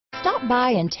Stop by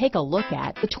and take a look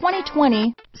at the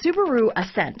 2020 Subaru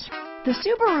Ascent. The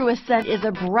Subaru Ascent is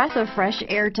a breath of fresh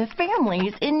air to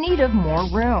families in need of more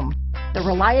room. The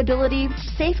reliability,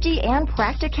 safety, and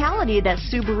practicality that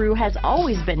Subaru has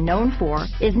always been known for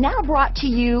is now brought to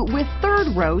you with third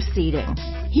row seating.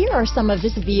 Here are some of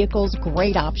this vehicle's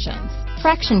great options: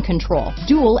 traction control,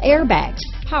 dual airbags,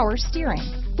 power steering,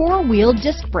 four-wheel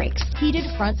disc brakes, heated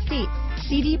front seats,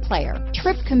 CD player,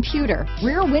 trip computer,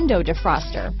 rear window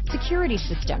defroster, security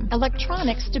system,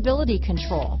 electronic stability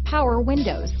control, power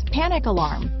windows, panic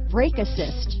alarm, brake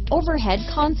assist, overhead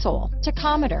console,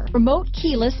 tachometer, remote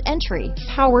keyless entry,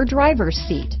 power driver's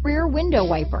seat, rear window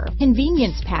wiper,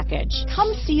 convenience package.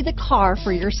 Come see the car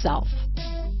for yourself.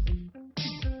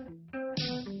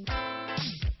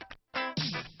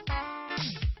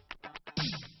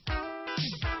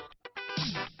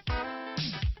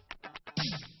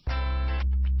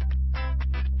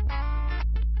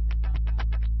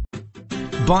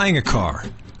 Buying a car,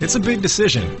 it's a big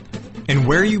decision, and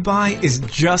where you buy is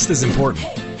just as important.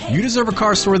 You deserve a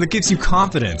car store that gives you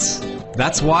confidence.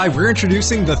 That's why we're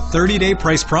introducing the 30-day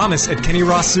price promise at Kenny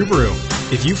Ross Subaru.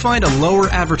 If you find a lower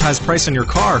advertised price on your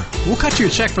car, we'll cut you a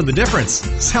check for the difference.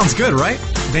 Sounds good, right?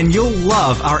 Then you'll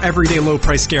love our everyday low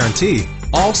price guarantee,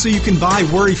 all so you can buy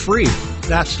worry-free.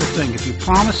 That's the thing. If you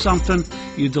promise something,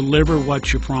 you deliver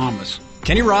what you promise.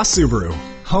 Kenny Ross Subaru,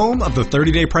 home of the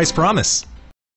 30-day price promise.